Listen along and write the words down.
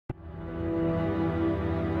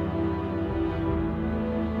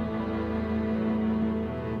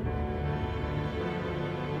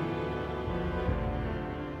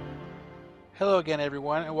Hello again,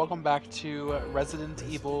 everyone, and welcome back to Resident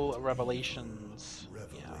Evil Revelations.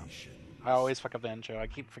 Yeah, I always fuck up the intro. I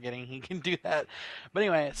keep forgetting he can do that. But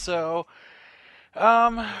anyway, so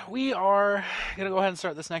we are gonna go ahead and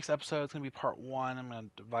start this next episode. It's gonna be part one. I'm gonna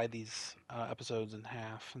divide these episodes in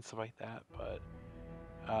half and stuff like that. But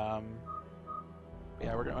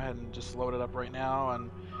yeah, we're gonna go ahead and just load it up right now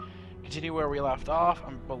and continue where we left off.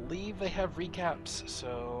 I believe they have recaps,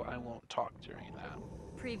 so I won't talk during that.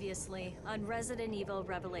 Previously on Resident Evil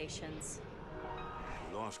Revelations.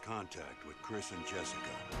 We lost contact with Chris and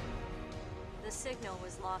Jessica. The signal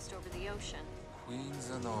was lost over the ocean. Queen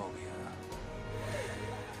Zenobia.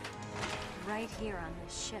 Right here on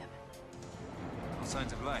this ship. No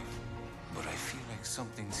signs of life, but I feel like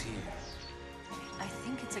something's here. I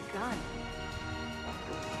think it's a gun.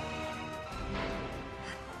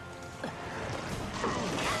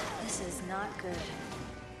 This is not good.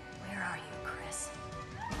 Where are you, Chris?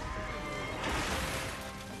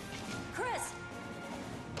 Chris!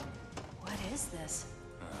 What is this?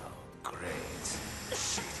 Oh, great.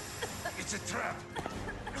 Shit. It's a trap.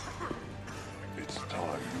 It's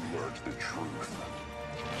time you learned the truth.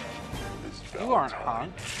 You aren't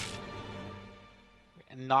Hunk.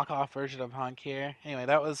 A knockoff version of Hunk here. Anyway,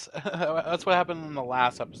 that was that's what happened in the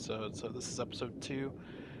last episode. So this is episode 2,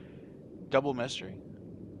 Double Mystery.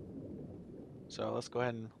 So let's go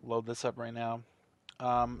ahead and load this up right now.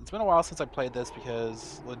 It's been a while since I played this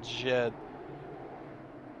because legit,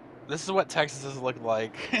 this is what Texas has looked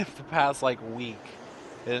like the past like week.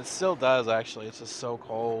 And it still does actually. It's just so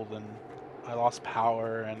cold and I lost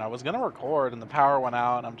power and I was gonna record and the power went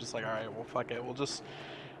out and I'm just like, all right, well fuck it. We'll just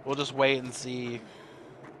wait and see.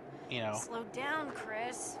 You know, Slow down,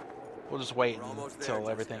 Chris. we'll just wait until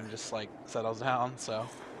everything just like settles down. So,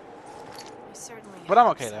 I certainly but I'm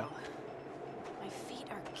hope okay so. though. My feet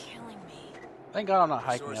are killing me. Thank God I'm not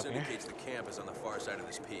hiking Source up here. indicates the camp is on the far side of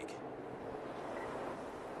this peak.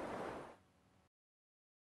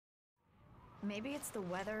 Maybe it's the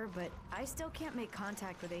weather, but I still can't make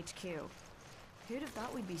contact with HQ. Who'd have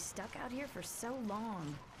thought we'd be stuck out here for so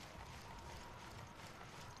long?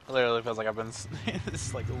 It literally feels like I've been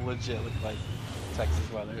this like legit look like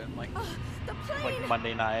Texas weather and like The plane!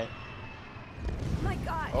 Monday night. My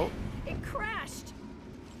God! Oh. It crashed!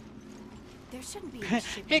 There shouldn't be any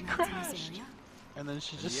shipping It lines in this crashed! area. And then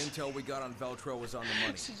she The just intel we got on Veltro was on the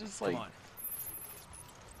money. she just Come like on.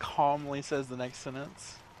 calmly says the next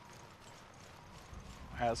sentence.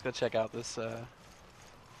 Alright, let's go check out this this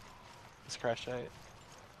crash site.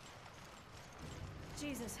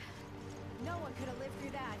 Jesus. No one could have lived through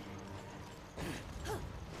that.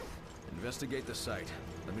 Investigate the site.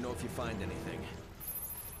 Let me know if you find anything.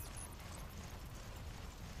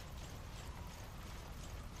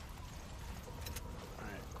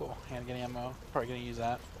 Alright, cool. Handgun ammo. Probably gonna use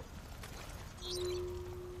that. See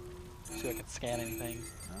if I can scan anything.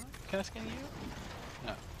 Can I scan you?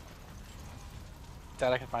 No.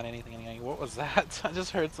 Doubt I can find anything anyway. What was that? I just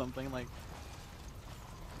heard something like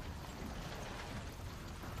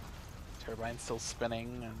turbine's still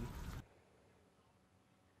spinning and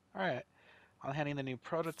alright. On handing the new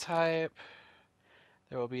prototype.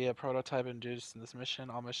 There will be a prototype introduced in this mission.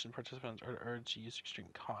 All mission participants are urged to use extreme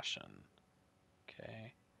caution.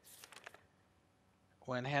 Okay.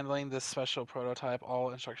 When handling this special prototype,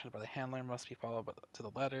 all instructions by the handler must be followed to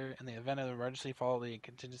the letter. In the event of an emergency, follow the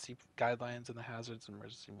contingency guidelines and the hazards and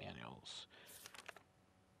emergency manuals.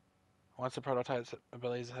 Once the prototype's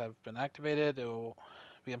abilities have been activated, it will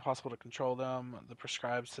be impossible to control them. The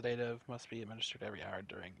prescribed sedative must be administered every hour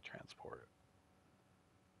during transport.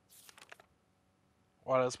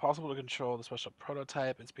 While it is possible to control the special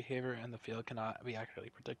prototype, its behavior in the field cannot be accurately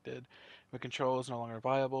predicted. When control is no longer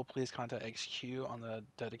viable, please contact XQ on the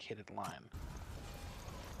dedicated line.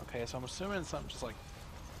 Okay, so I'm assuming something just like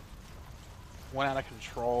went out of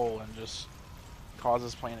control and just caused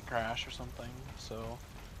this plane to crash or something. So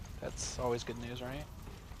that's always good news, right?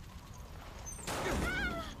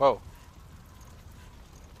 Whoa.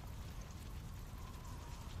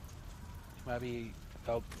 Might be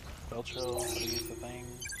Veltro, use the thing.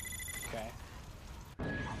 Okay.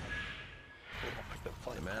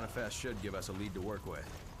 The manifest should give us a lead to work with.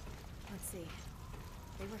 Let's see.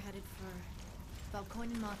 They were headed for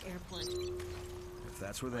Valkoinen Airport. If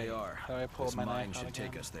that's where they are, How do I pull this my mine knife out should take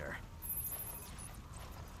again? us there.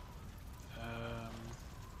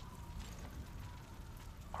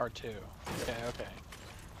 R2. Okay.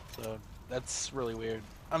 So that's really weird.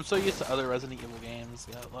 I'm so used to other Resident Evil games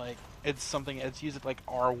that like it's something it's used at like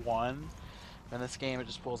R1. In this game it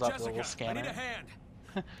just pulls out the little scanner. I need a hand.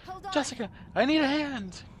 Hold on! Jessica, I need a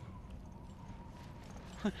hand.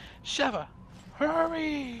 Sheva,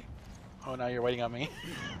 hurry! Oh, now you're waiting on me.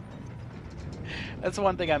 That's the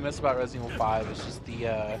one thing I miss about Resident Evil 5 is just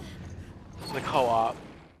the co-op.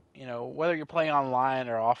 You know, whether you're playing online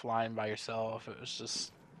or offline by yourself, it was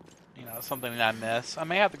just, you know, something that I miss. I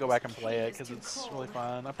may have to go back and play it because it's really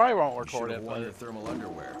fun. I probably won't You should record have it, worn but your thermal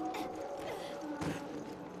underwear.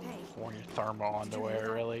 Hey, worn your thermal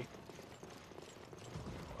underwear, really?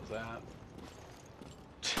 What was that?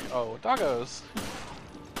 Oh, doggos.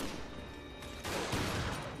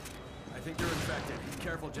 I think you're infected.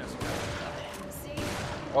 Careful, Jessica. see?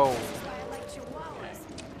 Oh. This is why I like chihuahuas.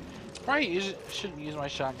 Probably shouldn't use my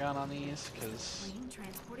shotgun on these because Plane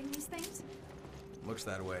transporting these things? Looks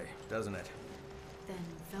that way, doesn't it? Then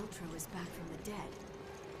Veltro is back from the dead.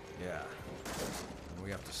 Yeah. And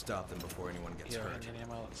we have to stop them before anyone gets hurt.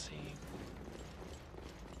 ammo. Let's see.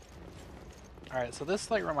 All right, so this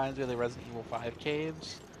like reminds me of the Resident Evil 5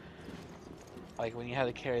 caves. Like when you had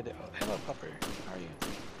to carry the. Oh, hello, pupper. How are you?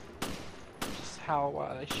 Just howl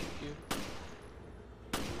while I shoot you.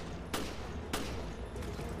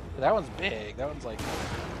 But that one's big. That one's like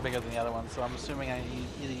bigger than the other one. So I'm assuming I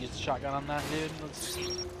either use the shotgun on that dude. Let's go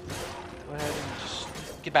ahead and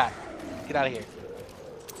just get back. Get out of here.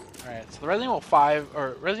 All right. So the Resident Evil 5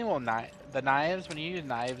 or Resident Evil 9, the knives. When you use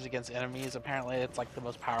knives against enemies, apparently it's like the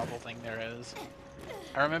most powerful thing there is.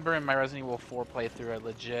 I remember in my Resident Evil 4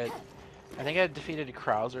 playthrough, I think I defeated a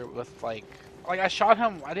Krauser with like I shot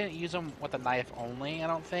him. I didn't use him with a knife only. I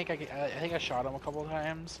don't think. I think I shot him a couple of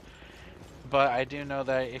times. But I do know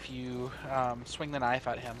that if you swing the knife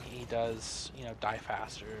at him, he does, you know, die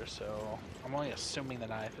faster. So I'm only assuming the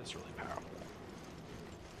knife is really powerful.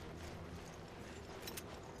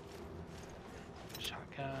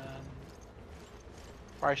 Shotgun.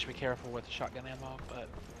 Probably should be careful with the shotgun ammo, but.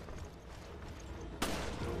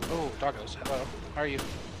 Oh, doggos. Hello. How are you?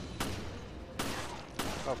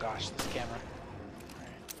 Oh gosh, this camera.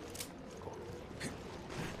 Alright. Cool.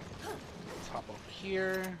 Let's hop over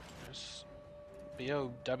here. There's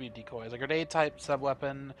BOW decoys. A grenade type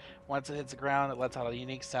sub-weapon. Once it hits the ground, it lets out a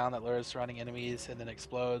unique sound that lures surrounding enemies and then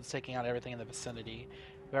explodes, taking out everything in the vicinity.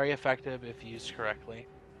 Very effective if used correctly.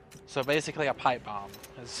 So basically a pipe bomb.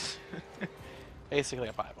 Is basically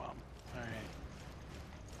a pipe bomb. Alright.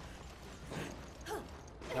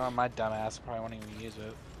 You know, my dumbass probably won't even use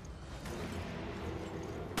it.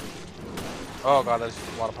 Oh god, there's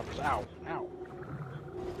a lot of puppers. Ow, ow.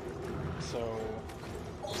 So,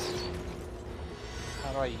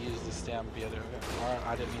 how do I use this damn BOW? Alright,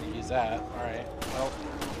 I didn't mean to use that. Alright, well,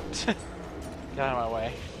 get out of my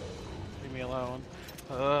way. Leave me alone.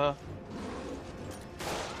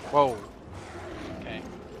 Whoa. Okay.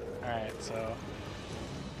 Alright, so.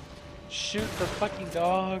 Shoot the fucking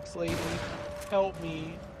dogs, lady. Help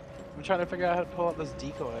me. I'm trying to figure out how to pull out this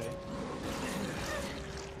decoy.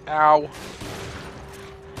 Ow.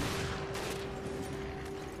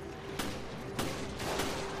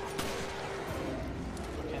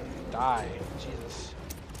 Fucking die. Jesus.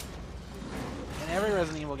 In every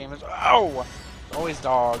Resident Evil game, there's. Ow! There's always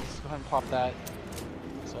dogs. Go ahead and pop that.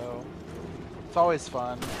 So. It's always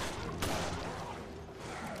fun.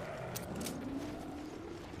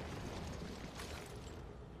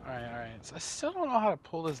 Alright. So I still don't know how to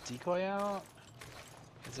pull this decoy out.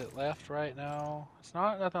 Is it left, right now? It's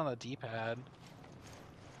not nothing on the D-pad.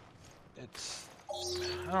 It's,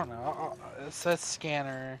 I don't know. It says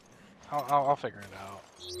scanner. I'll figure it out.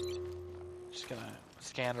 Just gonna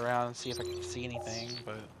scan around and see if I can see anything.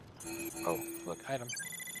 But oh, look, item.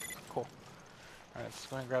 Cool. All right, let's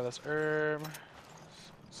go ahead and grab this herb.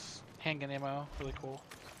 Handgun ammo, really cool.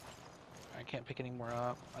 I can't pick any more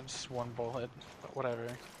up. I'm just one bullet, but whatever,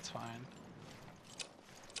 it's fine.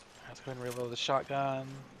 Let's go ahead and reload the shotgun.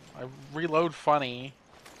 I reload funny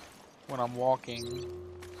when I'm walking.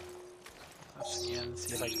 Let's scan and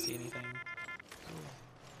see if I can see anything.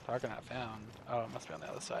 Target not found. Oh, it must be on the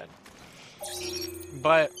other side.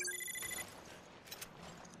 But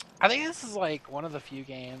I think this is like one of the few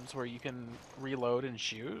games where you can reload and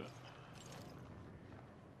shoot.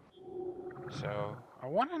 So I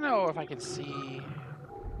want to know if I can see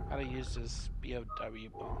how to use this BOW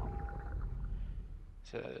bomb.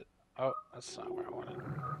 Oh, that's not where I wanted.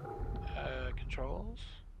 Controls?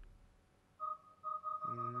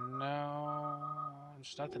 No,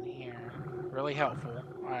 there's nothing here. Really helpful.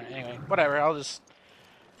 Alright, anyway, whatever,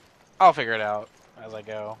 I'll figure it out as I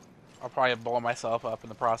go. I'll probably blow myself up in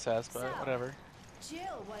the process, but whatever.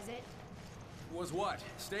 Jill, was it? Was what?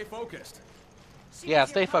 Stay focused. She Yeah, was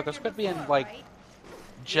your stay focused. partner Quit being, before, like, right?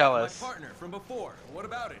 jealous. My partner from before. What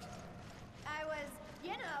about it? I was,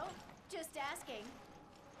 you know, just asking.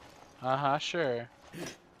 Uh-huh, sure.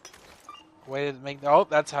 Way to make... Oh,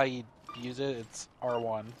 that's how you use it. It's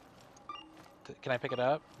R1. Can I pick it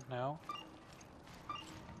up? No.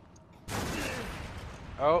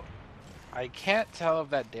 Oh, I can't tell if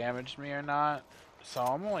that damaged me or not, so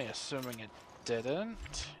I'm only assuming it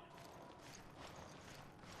didn't.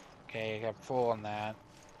 Okay, I got full on that.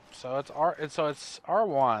 So it's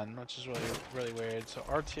R1, which is really weird. So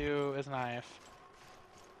R2 is knife,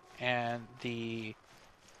 and the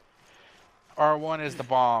R1 is the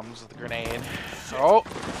bombs, the grenade. Oh,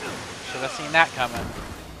 should have seen that coming.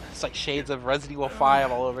 It's like shades of Resident Evil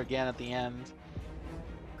 5 all over again at the end.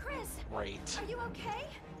 Chris, Great. are you okay?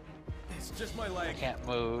 It's just my I leg. can't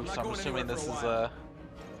move, so I'm going assuming anywhere this for a is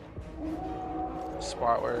while. a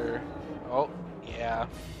spot where. Oh, yeah.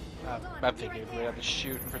 I figured we have to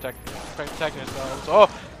shoot and protect ourselves. Oh,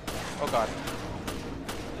 oh god.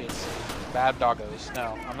 Please, bad doggos.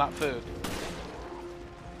 No, I'm not food.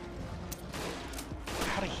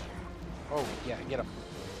 Out of here. Oh yeah, get him.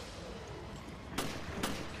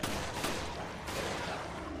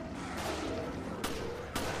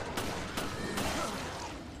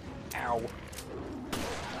 Ow. You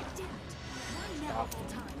didn't. Why now of all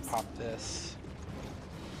times? Pop this.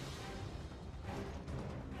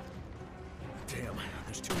 Damn,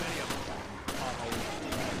 there's too many of them.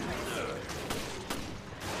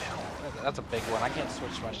 That's a big one. I can't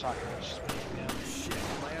switch my shotgun. Yeah. Shit,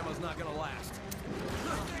 my ammo's not gonna last.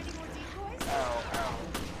 Ow, ow.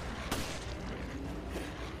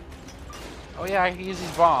 Oh yeah, I can use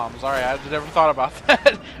these bombs. Alright, I never thought about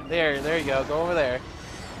that. There you go. Go over there.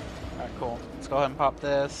 Alright, cool. Let's go ahead and pop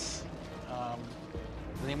this.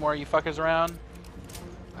 Any more of you fuckers around?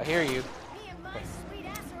 I hear you. Me and my sweet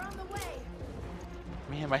ass are on the way.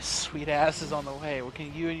 Me and my sweet ass is on the way. Well,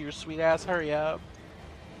 can you and your sweet ass hurry up?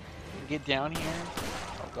 Get down here.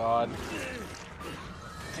 Oh god.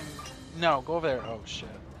 No, go over there. Oh shit.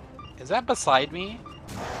 Is that beside me?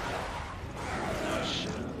 Oh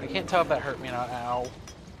shit. I can't tell if that hurt me or not. Ow.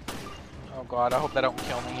 Oh god, I hope that don't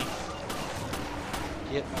kill me.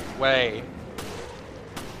 Get away.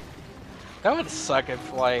 That would suck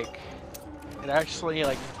if like it actually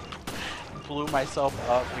like blew myself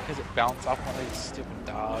up because it bounced off one of these stupid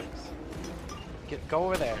dogs. Go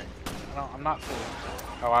over there. I'm not food.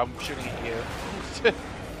 Oh, I'm shooting at you.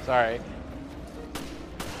 Sorry.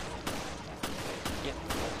 Get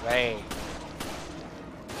away.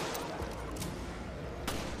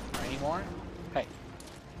 Any more? Hey.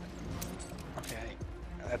 Okay.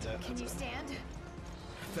 That's it. Can you stand?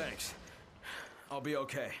 Thanks. I'll be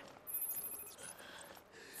okay.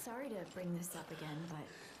 Sorry to bring this up again, but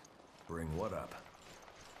Bring what up?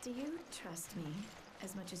 do you trust me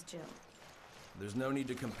as much as Jill? There's no need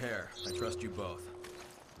to compare. I trust you both.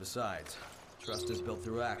 Besides, trust is built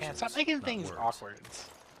through action. Man, stop making things awkward.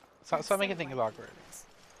 Stop making things awkward.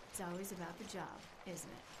 It's always about the job, isn't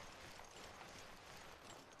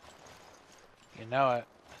it? You know it.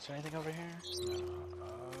 Is there anything over here? No.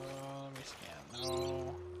 Let me scan.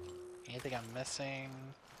 No. Anything I'm missing?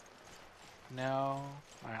 No.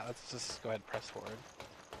 Alright, let's just go ahead and press forward.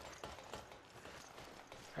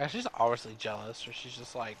 She's obviously jealous, or she's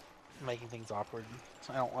just like making things awkward.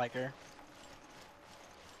 So I don't like her.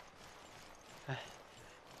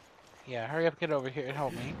 Yeah, hurry up, get over here and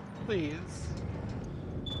help me. Please.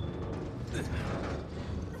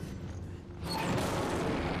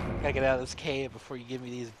 Gotta get out of this cave before you give me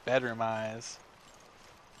these bedroom eyes.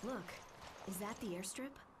 Look, is that the airstrip?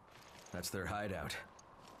 That's their hideout.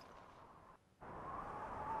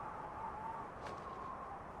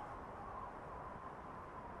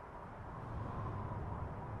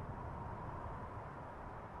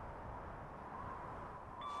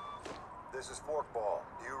 This is Forkball.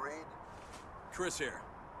 Do you read? Chris here.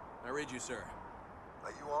 I read you, sir. Are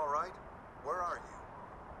you all right? Where are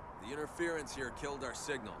you? The interference here killed our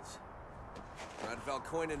signals. We're at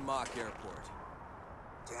Valkoinen Mock Airport.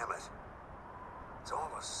 Damn it. It's all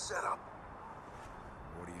a setup.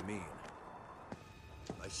 What do you mean?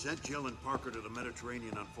 I sent Jill and Parker to the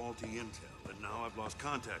Mediterranean on faulty intel, and now I've lost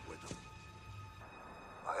contact with them.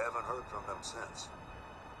 I haven't heard from them since.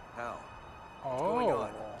 How? Oh. going on?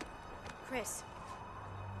 Chris,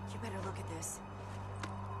 you better look at this.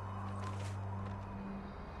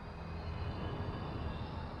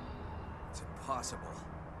 It's impossible.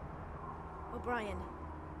 O'Brien,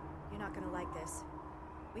 you're not gonna like this.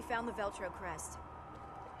 We found the Veltro crest.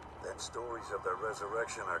 Then stories of their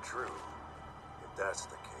resurrection are true. If that's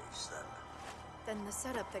the case, Then the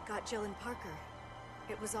setup that got Jill and Parker.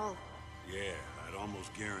 It was all... yeah, I'd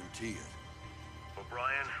almost guarantee it.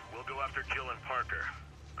 O'Brien, we'll go after Jill and Parker.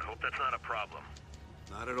 I hope that's not a problem.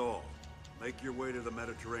 Not at all. Make your way to the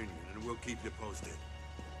Mediterranean, and we'll keep you posted.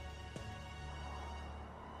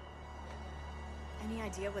 Any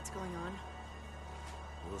idea what's going on?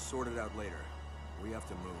 We'll sort it out later. We have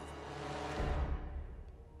to move.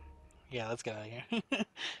 Yeah, let's get out of here.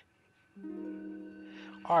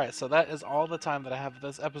 Alright, so that is all the time that I have for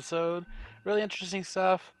this episode. Really interesting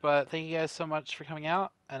stuff, but thank you guys so much for coming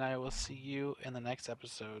out, and I will see you in the next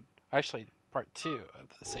episode. Actually, part 2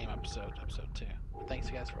 of the same episode, episode 2. Thanks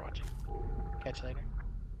you guys for watching. Catch you later.